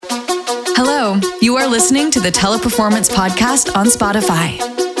You are listening to the Teleperformance Podcast on Spotify.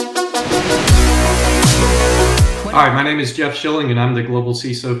 Hi, my name is Jeff Schilling, and I'm the Global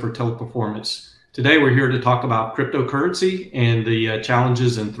CISO for Teleperformance. Today, we're here to talk about cryptocurrency and the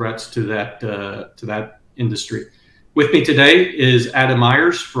challenges and threats to that industry. With me today is Adam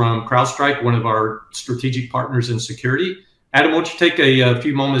Myers from CrowdStrike, one of our strategic partners in security. Adam, why don't you take a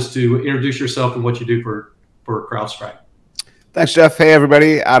few moments to introduce yourself and what you do for CrowdStrike? Thanks, Jeff. Hey,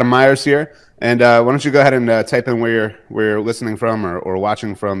 everybody. Adam Myers here. And why don't you go ahead and type in where you're listening from or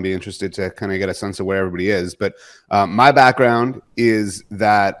watching from. Be interested to kind of get a sense of where everybody is. But my background is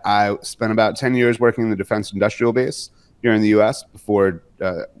that I spent about 10 years working in the defense industrial base here in the U.S. before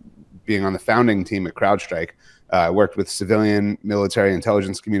being on the founding team at CrowdStrike. I worked with civilian, military,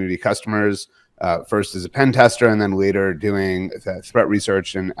 intelligence community customers, first as a pen tester and then later doing threat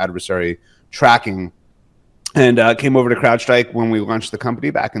research and adversary tracking. And came over to CrowdStrike when we launched the company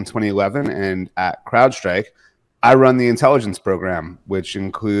back in 2011. And at CrowdStrike, I run the intelligence program, which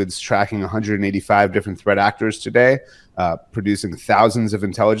includes tracking 185 different threat actors today, producing thousands of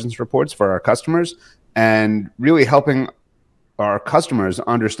intelligence reports for our customers, and really helping our customers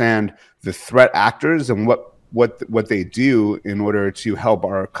understand the threat actors and what they do in order to help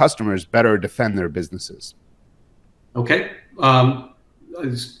our customers better defend their businesses. Okay.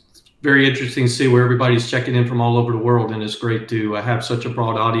 It's very interesting to see where everybody's checking in from all over the world, and it's great to have such a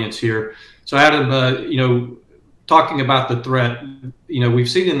broad audience here. So Adam, talking about the threat, we've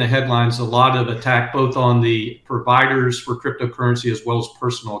seen in the headlines a lot of attack both on the providers for cryptocurrency as well as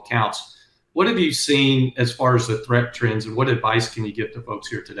personal accounts. What have you seen as far as the threat trends, and what advice can you give to folks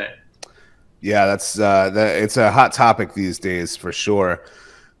here today? Yeah, it's a hot topic these days for sure.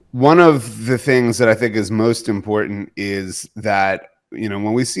 One of the things that I think is most important is that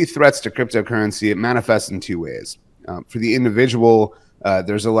when we see threats to cryptocurrency, it manifests in two ways. For the individual,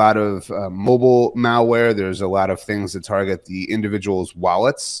 there's a lot of mobile malware. There's a lot of things that target the individual's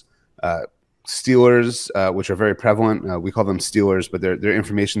wallets. Stealers, which are very prevalent. We call them stealers, but they're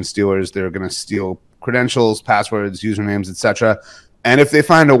information stealers. They're going to steal credentials, passwords, usernames, etc. And if they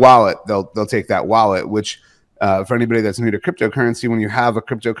find a wallet, they'll take that wallet, which for anybody that's new to cryptocurrency, when you have a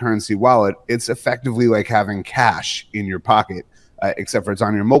cryptocurrency wallet, it's effectively like having cash in your pocket. Except for it's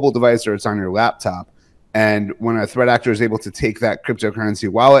on your mobile device or it's on your laptop. And when a threat actor is able to take that cryptocurrency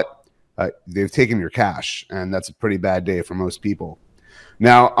wallet, they've taken your cash, and that's a pretty bad day for most people.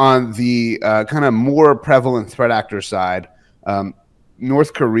 Now, on the kind of more prevalent threat actor side,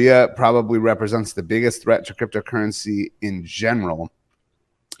 North Korea probably represents the biggest threat to cryptocurrency in general.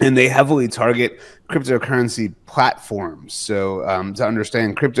 And they heavily target cryptocurrency platforms. So to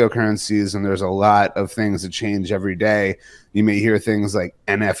understand cryptocurrencies, and there's a lot of things that change every day. You may hear things like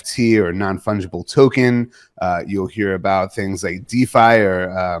NFT or non-fungible token. You'll hear about things like DeFi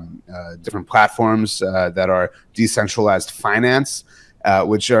or different platforms that are decentralized finance,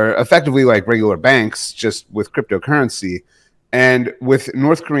 which are effectively like regular banks, just with cryptocurrency. And with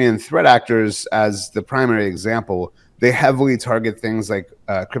North Korean threat actors as the primary example, they heavily target things like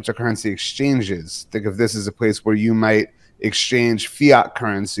cryptocurrency exchanges. Think of this as a place where you might exchange fiat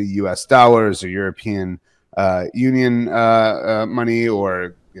currency, US dollars or European Union money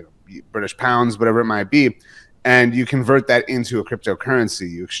or British pounds, whatever it might be, and you convert that into a cryptocurrency,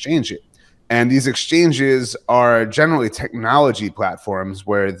 you exchange it. And these exchanges are generally technology platforms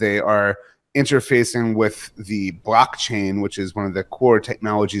where they are interfacing with the blockchain, which is one of the core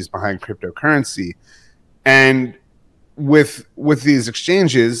technologies behind cryptocurrency. And with these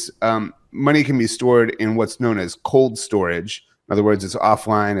exchanges, money can be stored in what's known as cold storage. In other words, it's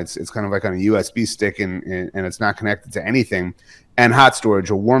offline. It's kind of like on a USB stick, and it's not connected to anything. And hot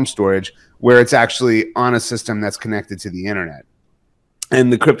storage or warm storage, where it's actually on a system that's connected to the internet.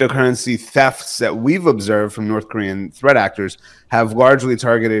 And the cryptocurrency thefts that we've observed from North Korean threat actors have largely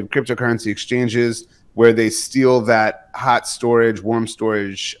targeted cryptocurrency exchanges where they steal that hot storage, warm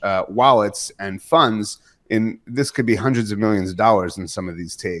storage wallets and funds. And this could be hundreds of millions of dollars in some of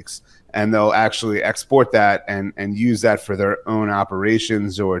these takes. And they'll actually export that and use that for their own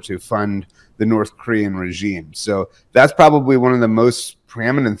operations or to fund the North Korean regime. So that's probably one of the most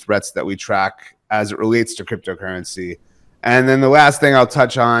preeminent threats that we track as it relates to cryptocurrency. And then the last thing I'll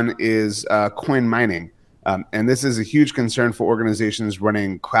touch on is coin mining. And this is a huge concern for organizations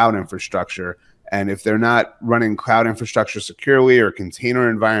running cloud infrastructure. And if they're not running cloud infrastructure securely or container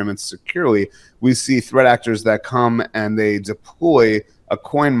environments securely, we see threat actors that come and they deploy a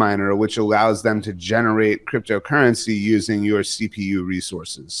coin miner, which allows them to generate cryptocurrency using your CPU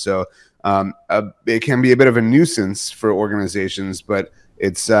resources. So it can be a bit of a nuisance for organizations, but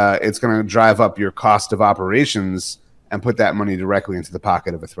it's going to drive up your cost of operations and put that money directly into the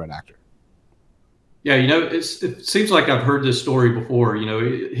pocket of a threat actor. Yeah, it seems like I've heard this story before.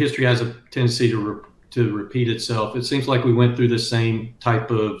 History has a tendency to repeat itself. It seems like we went through the same type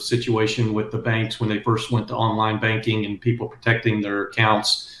of situation with the banks when they first went to online banking and people protecting their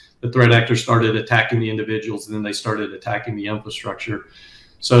accounts. The threat actors started attacking the individuals, and then they started attacking the infrastructure.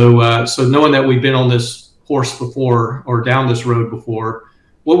 So knowing that we've been on this horse before or down this road before,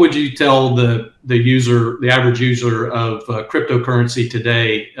 what would you tell the average user of cryptocurrency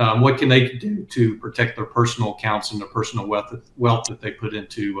today? What can they do to protect their personal accounts and their personal wealth that they put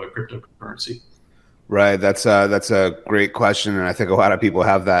into cryptocurrency? Right. That's a great question, and I think a lot of people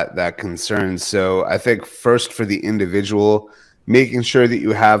have that concern. So I think first for the individual, making sure that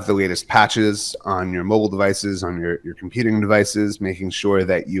you have the latest patches on your mobile devices, on your computing devices, making sure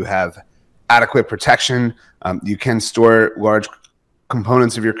that you have adequate protection. You can store large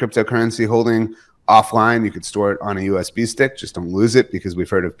components of your cryptocurrency holding offline. You could store it on a USB stick. Just don't lose it, because we've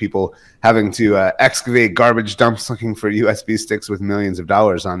heard of people having to excavate garbage dumps looking for USB sticks with millions of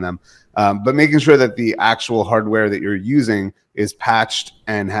dollars on them. But making sure that the actual hardware that you're using is patched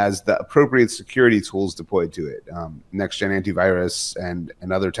and has the appropriate security tools deployed to it. Next-gen antivirus and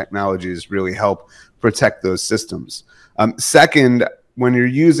other technologies really help protect those systems. Second, when you're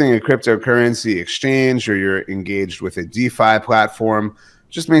using a cryptocurrency exchange or you're engaged with a DeFi platform,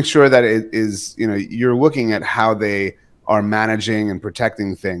 just make sure that it is, you're looking at how they are managing and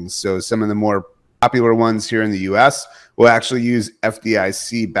protecting things. So some of the more popular ones here in the US will actually use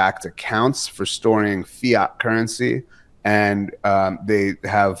FDIC-backed accounts for storing fiat currency. And they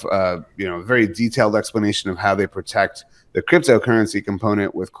have a very detailed explanation of how they protect the cryptocurrency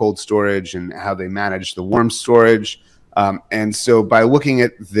component with cold storage and how they manage the warm storage. And so by looking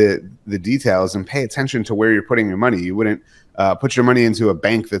at the details and pay attention to where you're putting your money, you wouldn't put your money into a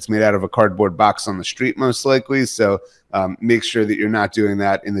bank that's made out of a cardboard box on the street, most likely. So make sure that you're not doing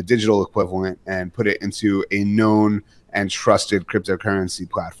that in the digital equivalent, and put it into a known and trusted cryptocurrency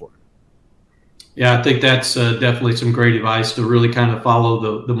platform. Yeah, I think that's definitely some great advice to really kind of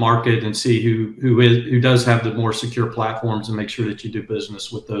follow the market and see who does have the more secure platforms, and make sure that you do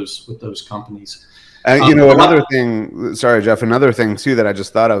business with those companies. Another thing, sorry, Jeff, another thing too that I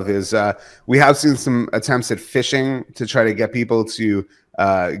just thought of is we have seen some attempts at phishing to try to get people to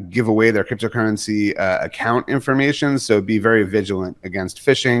give away their cryptocurrency account information. So be very vigilant against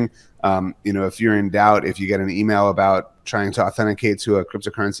phishing. If you're in doubt, if you get an email about trying to authenticate to a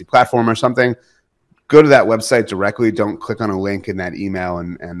cryptocurrency platform or something, go to that website directly. Don't click on a link in that email,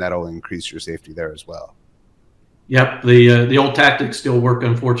 and that'll increase your safety there as well. Yep, the old tactics still work,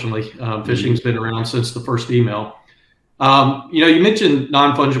 unfortunately. Phishing's been around since the first email. You mentioned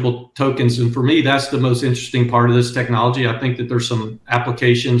non-fungible tokens, and for me, that's the most interesting part of this technology. I think that there's some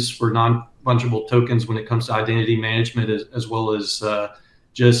applications for non-fungible tokens when it comes to identity management, as well as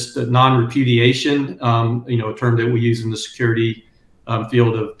just non-repudiation, a term that we use in the security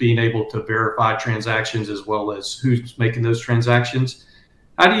field of being able to verify transactions as well as who's making those transactions.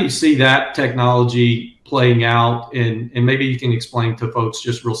 How do you see that technology playing out? And maybe you can explain to folks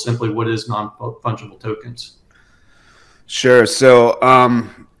just real simply what is non-fungible tokens. Sure. So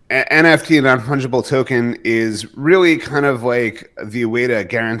NFT, non-fungible token, is really kind of like the way to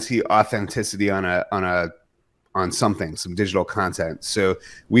guarantee authenticity on something, some digital content. So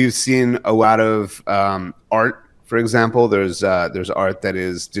we've seen a lot of art, for example. There's art that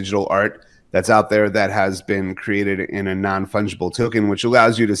is digital art that's out there that has been created in a non-fungible token, which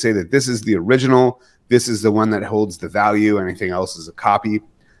allows you to say that this is the original, this is the one that holds the value, anything else is a copy.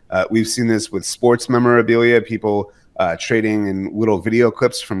 We've seen this with sports memorabilia, people trading in little video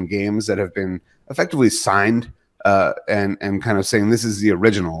clips from games that have been effectively signed and kind of saying this is the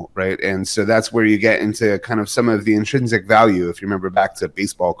original, right? And so that's where you get into kind of some of the intrinsic value. If you remember back to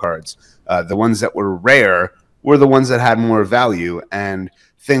baseball cards, the ones that were rare were the ones that had more value. And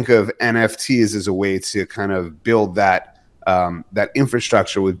think of NFTs as a way to kind of build that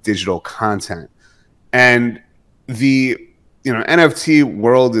infrastructure with digital content. And the NFT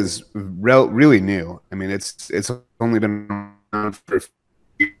world is really new. I mean, it's only been around for a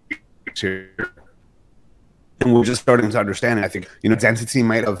few years, and we're just starting to understand it. I think identity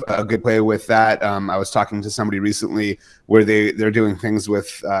might have a good play with that. I was talking to somebody recently where they're doing things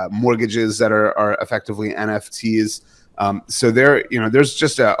with mortgages that are effectively NFTs. So there's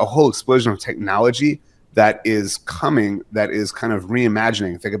just a whole explosion of technology that is coming, that is kind of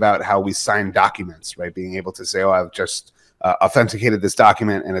reimagining. Think about how we sign documents, right? Being able to say, oh, I've just authenticated this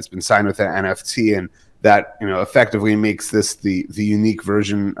document and it's been signed with an NFT, and that effectively makes this the unique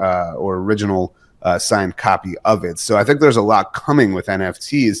version or original signed copy of it. So I think there's a lot coming with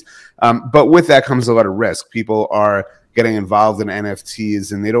NFTs, but with that comes a lot of risk. People are getting involved in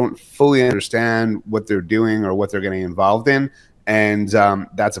NFTs and they don't fully understand what they're doing or what they're getting involved in. And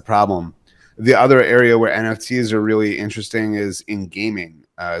that's a problem. The other area where NFTs are really interesting is in gaming.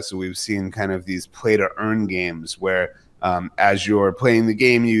 So we've seen kind of these play to earn games where as you're playing the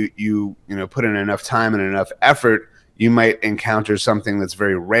game, you put in enough time and enough effort, you might encounter something that's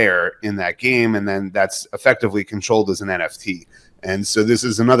very rare in that game, and then that's effectively controlled as an NFT. And so this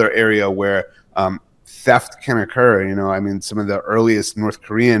is another area where theft can occur. Some of the earliest North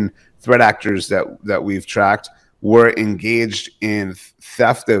Korean threat actors that we've tracked were engaged in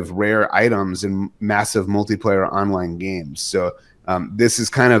theft of rare items in massive multiplayer online games. So this is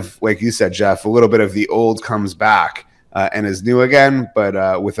kind of, like you said, Jeff, a little bit of the old comes back and is new again,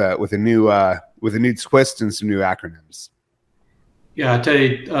 but with a new twist and some new acronyms. Yeah, I tell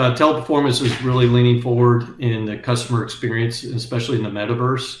you, Teleperformance is really leaning forward in the customer experience, especially in the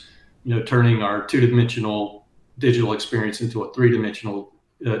metaverse. Turning our two-dimensional digital experience into a three-dimensional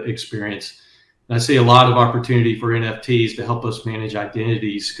experience. And I see a lot of opportunity for NFTs to help us manage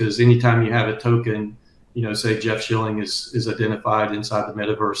identities, because anytime you have a token, say Jeff Schilling is identified inside the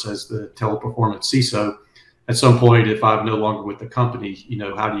metaverse as the Teleperformance CISO, at some point, if I'm no longer with the company,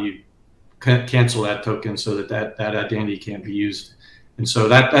 how do you cancel that token so that identity can't be used? And so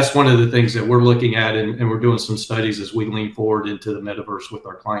that's one of the things that we're looking at, and we're doing some studies as we lean forward into the metaverse with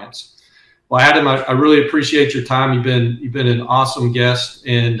our clients. Well, Adam, I really appreciate your time. You've been an awesome guest,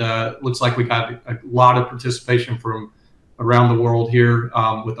 and looks like we got a lot of participation from around the world here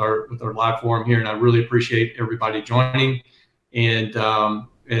with our live forum here, and I really appreciate everybody joining. And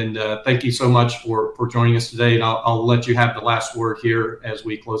thank you so much for joining us today. And I'll let you have the last word here as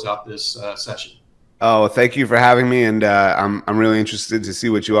we close out this session. Oh, thank you for having me, and I'm really interested to see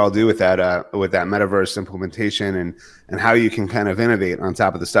what you all do with that metaverse implementation and how you can kind of innovate on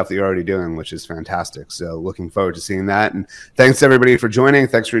top of the stuff that you're already doing, which is fantastic. So looking forward to seeing that. And thanks everybody for joining.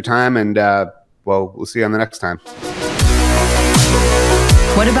 Thanks for your time, and we'll see you on the next time.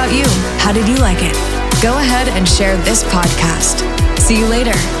 What about you? How did you like it? Go ahead and share this podcast. See you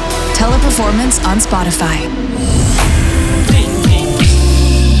later. Teleperformance on Spotify.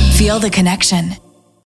 Feel the connection.